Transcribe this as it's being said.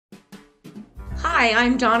Hi,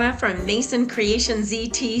 I'm Donna from Mason Creations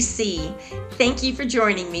ETC. Thank you for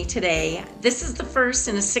joining me today. This is the first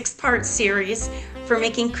in a 6-part series for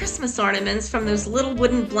making Christmas ornaments from those little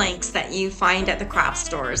wooden blanks that you find at the craft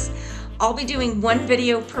stores. I'll be doing one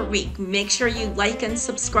video per week. Make sure you like and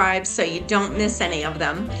subscribe so you don't miss any of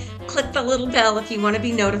them. Click the little bell if you want to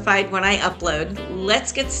be notified when I upload.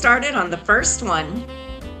 Let's get started on the first one.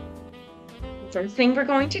 First thing we're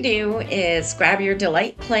going to do is grab your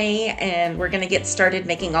Delight clay, and we're going to get started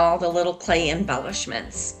making all the little clay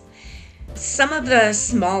embellishments. Some of the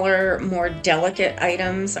smaller, more delicate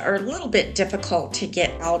items are a little bit difficult to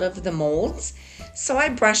get out of the molds. So I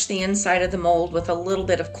brush the inside of the mold with a little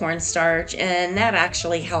bit of cornstarch, and that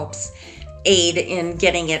actually helps aid in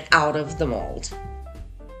getting it out of the mold.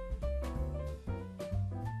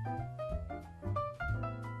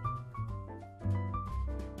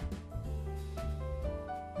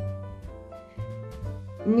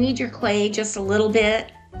 Knead your clay just a little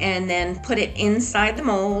bit and then put it inside the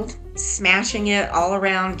mold, smashing it all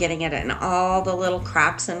around, getting it in all the little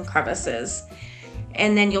cracks and crevices.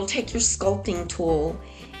 And then you'll take your sculpting tool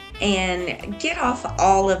and get off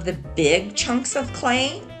all of the big chunks of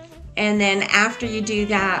clay. And then after you do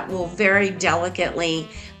that, we'll very delicately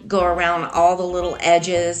go around all the little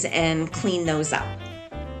edges and clean those up.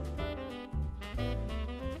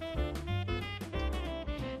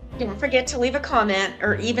 Don't forget to leave a comment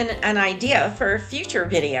or even an idea for a future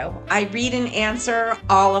video. I read and answer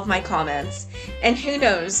all of my comments. And who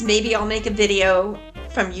knows, maybe I'll make a video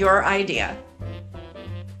from your idea.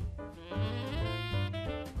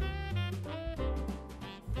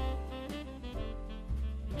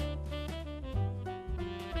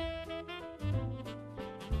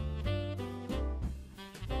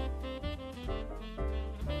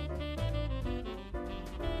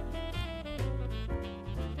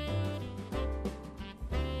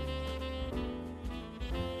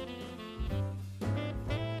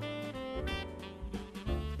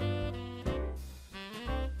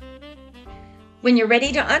 When you're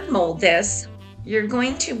ready to unmold this, you're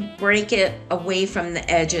going to break it away from the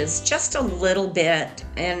edges just a little bit,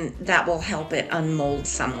 and that will help it unmold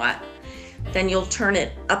somewhat. Then you'll turn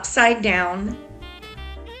it upside down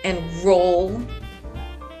and roll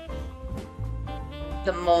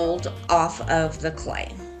the mold off of the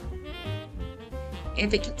clay.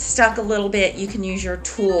 If it gets stuck a little bit, you can use your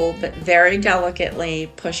tool, but very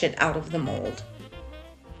delicately push it out of the mold.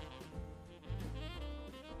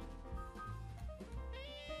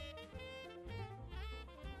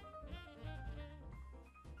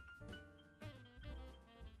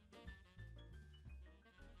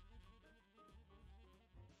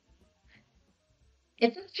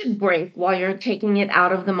 If it should break while you're taking it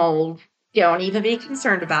out of the mold, don't even be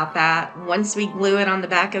concerned about that. Once we glue it on the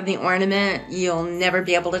back of the ornament, you'll never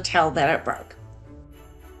be able to tell that it broke.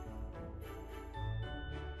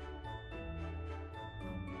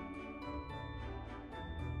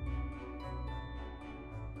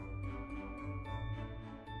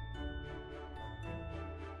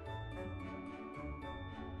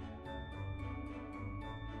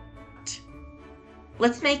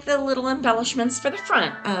 Let's make the little embellishments for the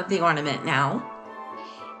front of the ornament now.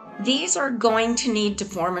 These are going to need to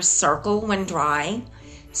form a circle when dry.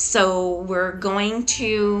 So we're going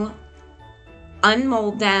to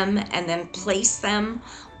unmold them and then place them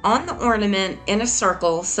on the ornament in a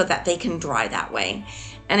circle so that they can dry that way.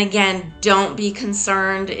 And again, don't be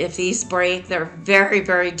concerned if these break. They're very,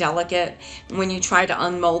 very delicate. When you try to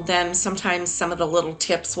unmold them, sometimes some of the little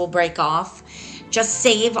tips will break off. Just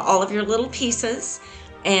save all of your little pieces,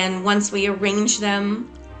 and once we arrange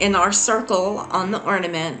them in our circle on the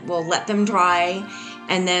ornament, we'll let them dry,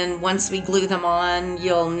 and then once we glue them on,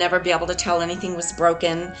 you'll never be able to tell anything was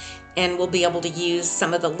broken, and we'll be able to use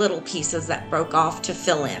some of the little pieces that broke off to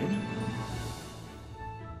fill in.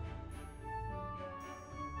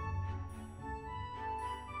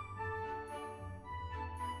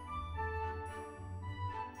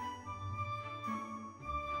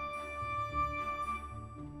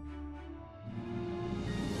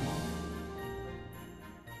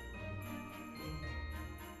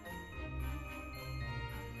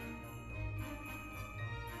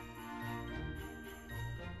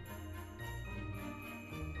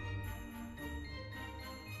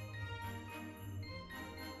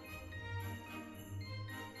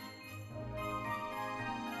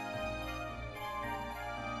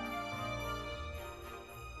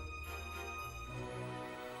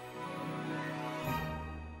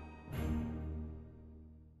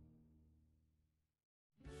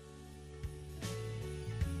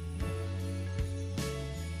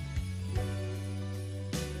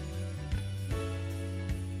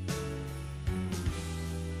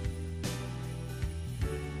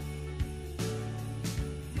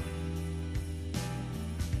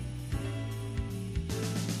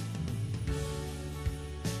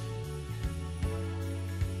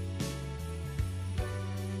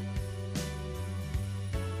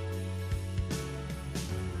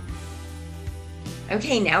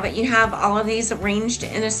 Okay, now that you have all of these arranged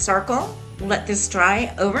in a circle, let this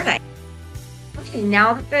dry overnight. Okay,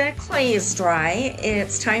 now that the clay is dry,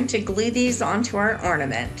 it's time to glue these onto our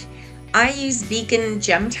ornament. I use Beacon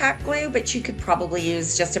Gem Tack glue, but you could probably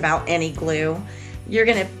use just about any glue. You're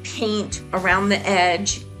gonna paint around the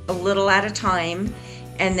edge a little at a time,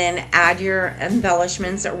 and then add your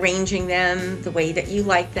embellishments, arranging them the way that you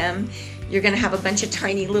like them. You're gonna have a bunch of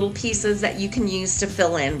tiny little pieces that you can use to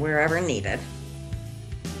fill in wherever needed.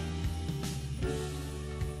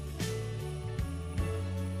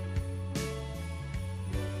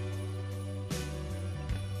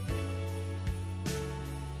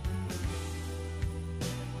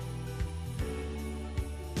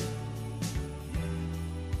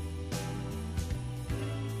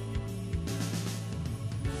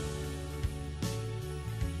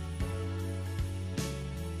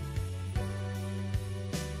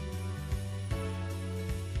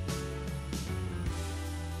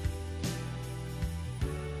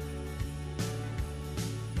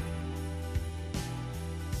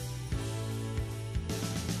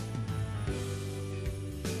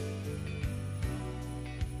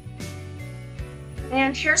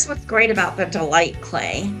 And here's what's great about the Delight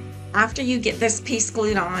clay. After you get this piece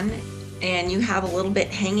glued on and you have a little bit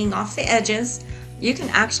hanging off the edges, you can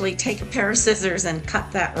actually take a pair of scissors and cut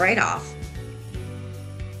that right off.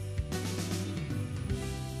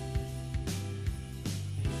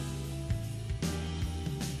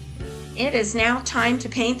 It is now time to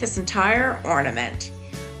paint this entire ornament.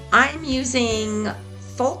 I'm using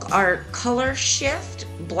Folk Art Color Shift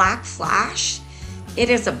Black Flash. It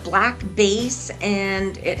is a black base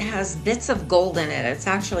and it has bits of gold in it. It's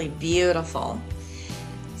actually beautiful.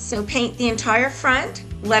 So paint the entire front,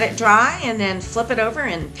 let it dry, and then flip it over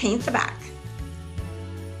and paint the back.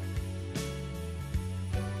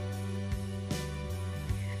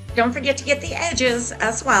 Don't forget to get the edges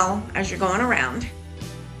as well as you're going around.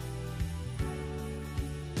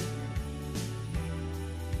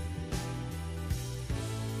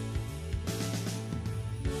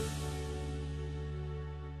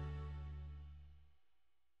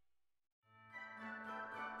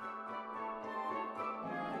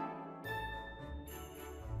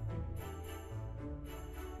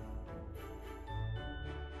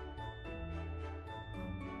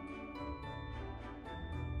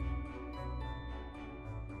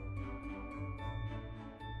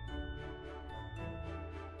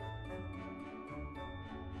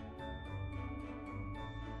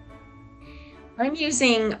 I'm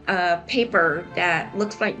using a paper that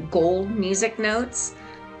looks like gold music notes.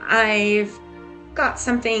 I've got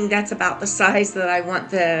something that's about the size that I want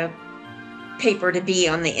the paper to be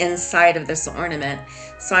on the inside of this ornament.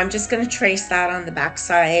 So I'm just going to trace that on the back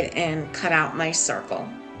side and cut out my circle.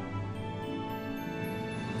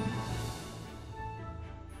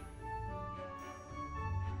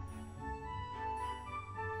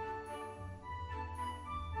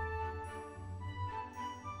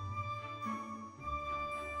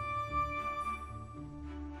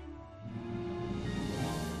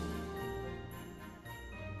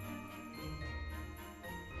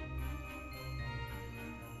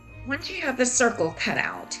 Once you have the circle cut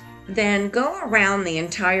out, then go around the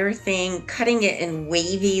entire thing, cutting it in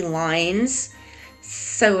wavy lines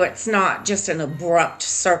so it's not just an abrupt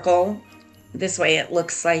circle. This way it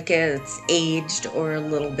looks like it's aged or a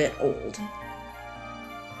little bit old.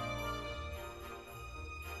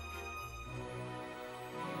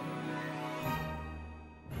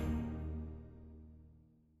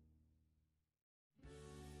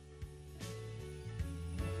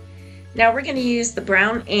 Now we're going to use the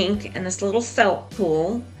brown ink and this little felt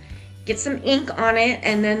pool. Get some ink on it,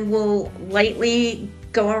 and then we'll lightly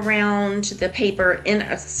go around the paper in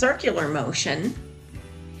a circular motion,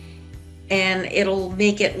 and it'll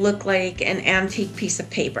make it look like an antique piece of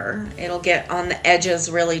paper. It'll get on the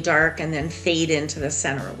edges really dark and then fade into the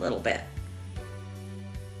center a little bit.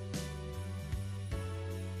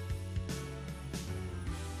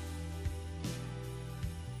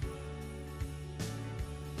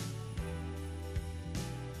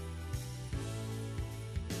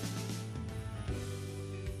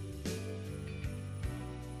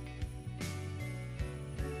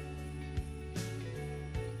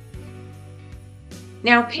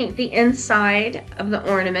 Now paint the inside of the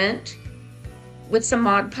ornament with some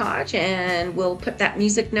Mod Podge, and we'll put that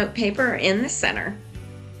music note paper in the center.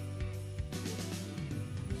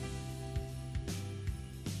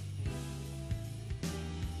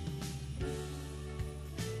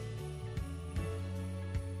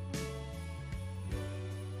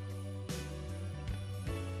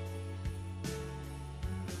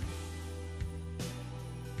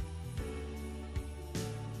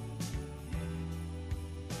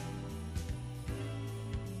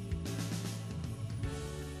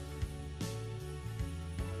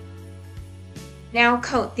 Now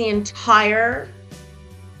coat the entire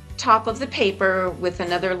top of the paper with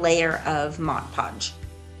another layer of Mod Podge.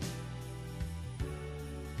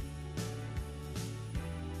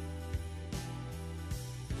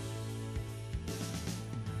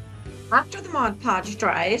 After the Mod Podge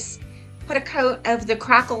dries, put a coat of the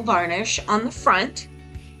crackle varnish on the front,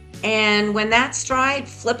 and when that's dried,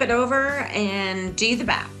 flip it over and do the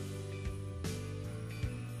back.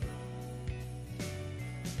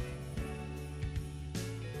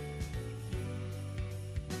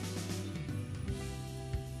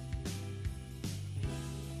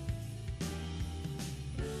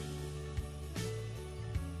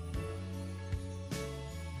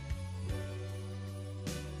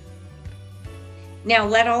 Now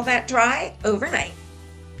let all that dry overnight.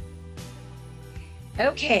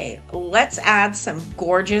 Okay, let's add some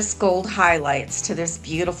gorgeous gold highlights to this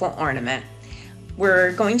beautiful ornament.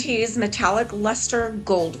 We're going to use metallic luster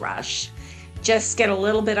gold rush. Just get a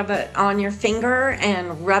little bit of it on your finger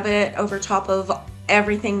and rub it over top of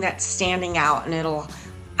everything that's standing out, and it'll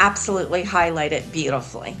absolutely highlight it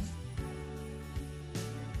beautifully.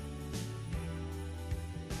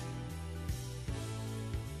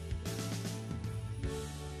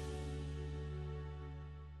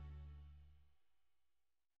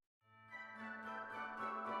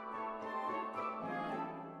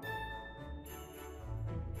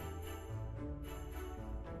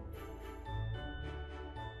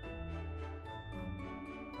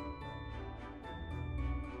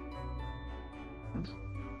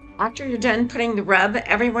 After you're done putting the rub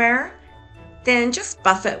everywhere, then just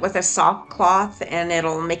buff it with a soft cloth and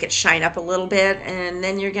it'll make it shine up a little bit. And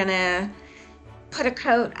then you're gonna put a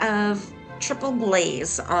coat of triple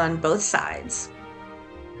glaze on both sides.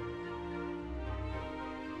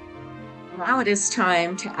 Now it is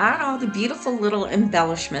time to add all the beautiful little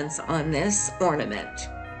embellishments on this ornament.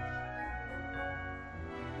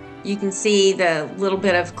 You can see the little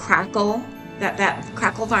bit of crackle that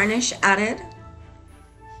crackle varnish added.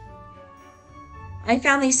 I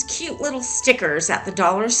found these cute little stickers at the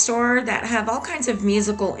dollar store that have all kinds of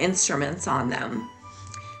musical instruments on them.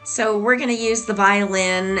 So we're going to use the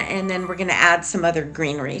violin, and then we're going to add some other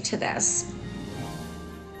greenery to this.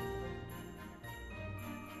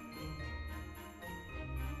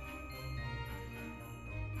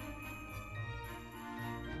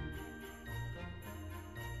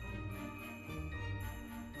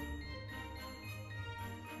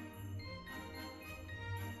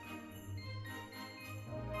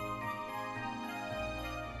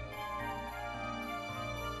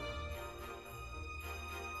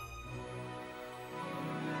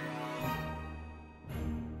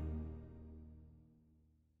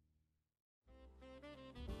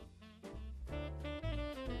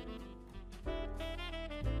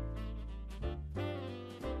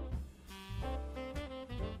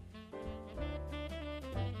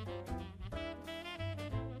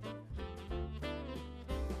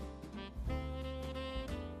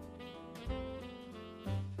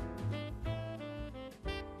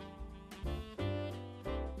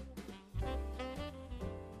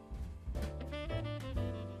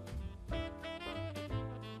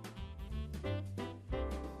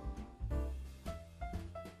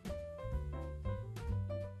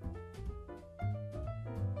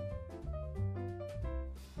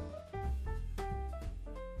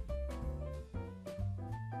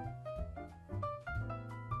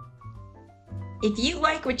 If you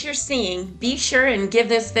like what you're seeing, be sure and give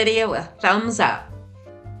this video a thumbs up.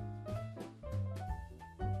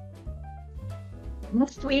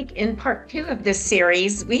 Next week, in part 2 of this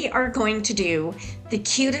series, we are going to do the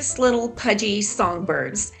cutest little pudgy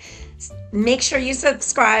songbirds. Make sure you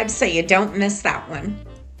subscribe so you don't miss that one.